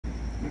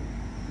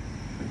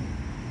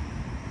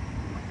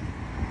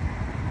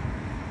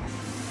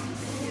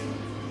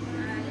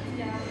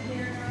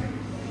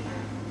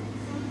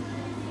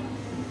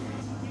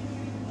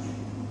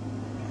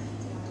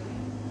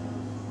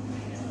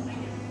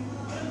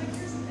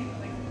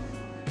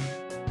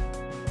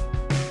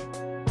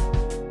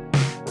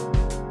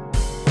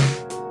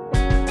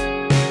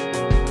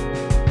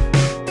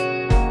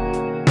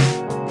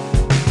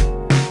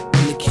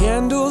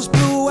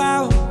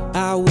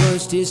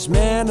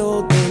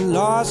dismantled and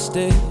lost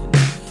it.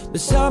 The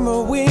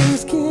summer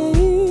winds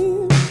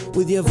came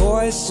with your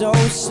voice so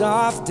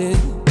soft, and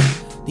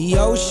the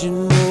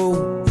ocean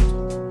moved.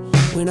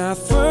 When I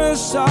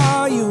first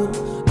saw you,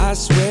 I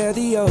swear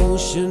the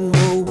ocean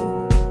moved.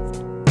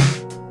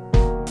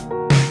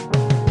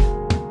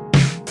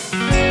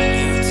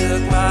 You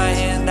took my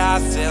hand, I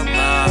felt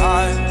my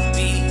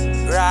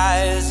heartbeat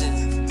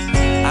rising.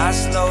 I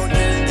slowed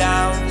you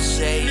down,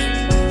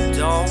 saying,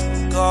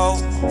 don't go.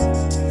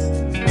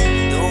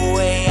 The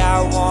way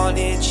I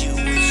wanted you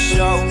was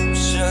so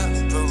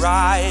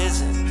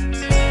surprising.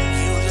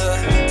 You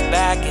looked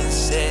back and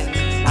said,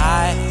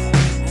 I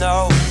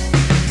know.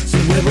 So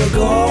where we're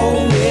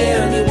going,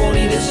 you won't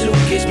need a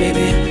suitcase,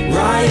 baby,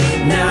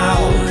 right now.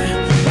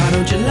 Why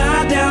don't you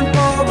lie down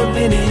for a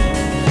minute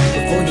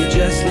before you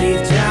just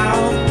leave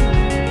town?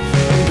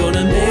 I'm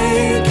gonna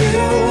make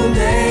you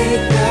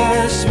make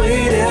the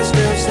sweetest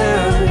of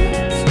sounds.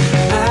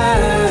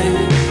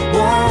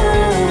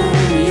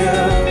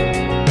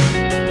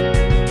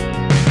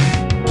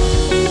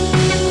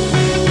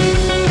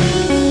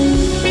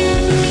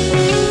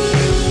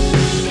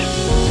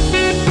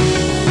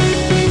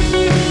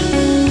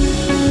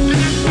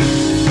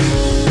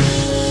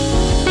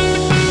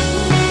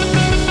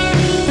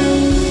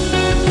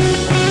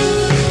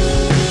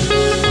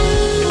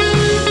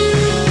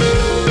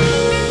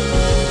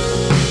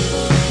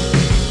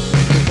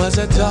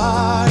 A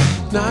dark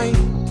night,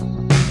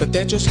 but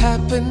there just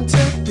happened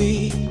to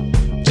be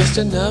just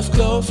enough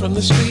glow from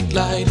the street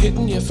light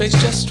hitting your face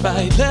just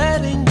right,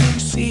 letting you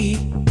see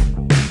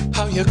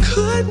how you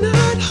could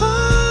not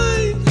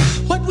hide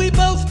what we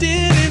both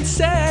did and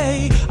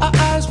say. Our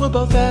eyes were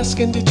both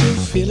asking, did you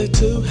feel it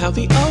too? How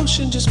the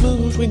ocean just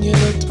moved when you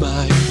looked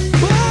my way.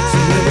 So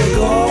where we're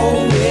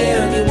going,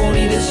 you won't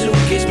need a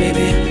suitcase,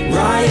 baby,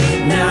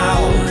 right now.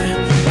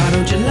 Why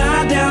don't you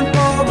lie down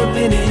for a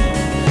minute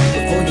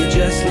before you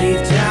just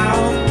leave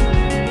town?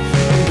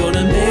 I'm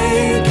gonna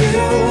make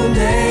you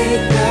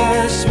make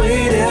the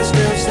sweetest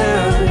of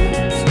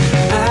sounds.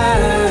 I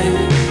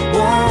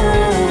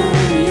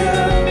want you.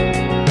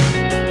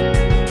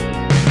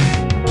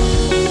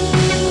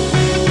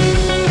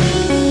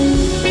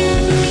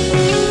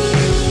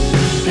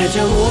 Let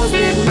your voice be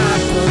my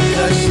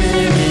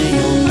percussion and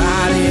your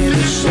body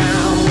the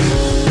sound.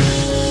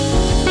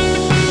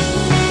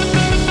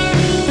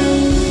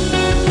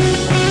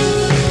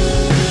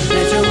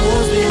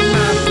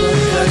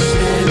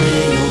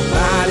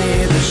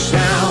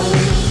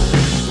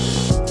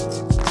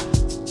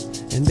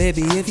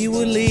 Baby, if you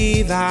would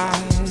leave, I'd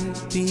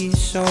be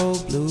so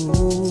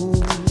blue.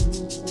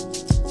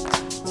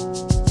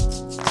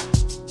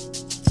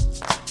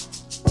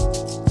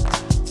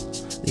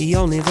 The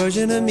only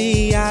version of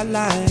me I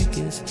like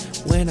is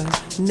when I'm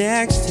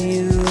next to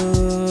you.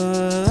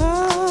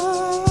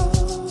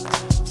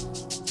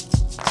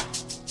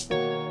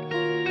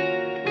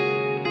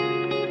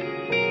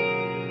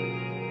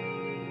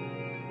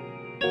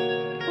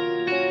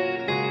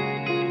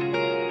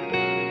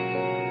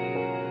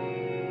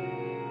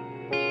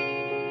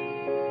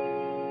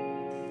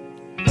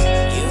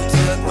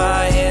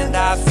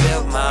 I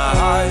felt my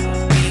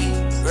heartbeat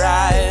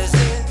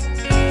rising.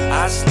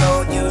 I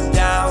slowed you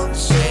down,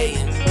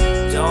 saying,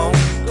 don't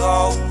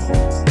go.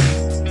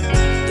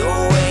 The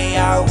way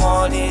I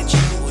wanted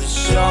you was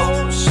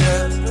so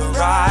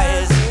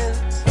surprising.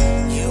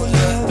 You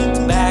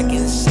looked back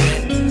and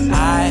said,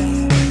 I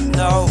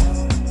know.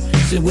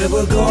 So where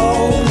we're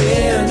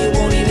going, you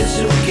won't need a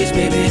suitcase,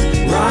 baby,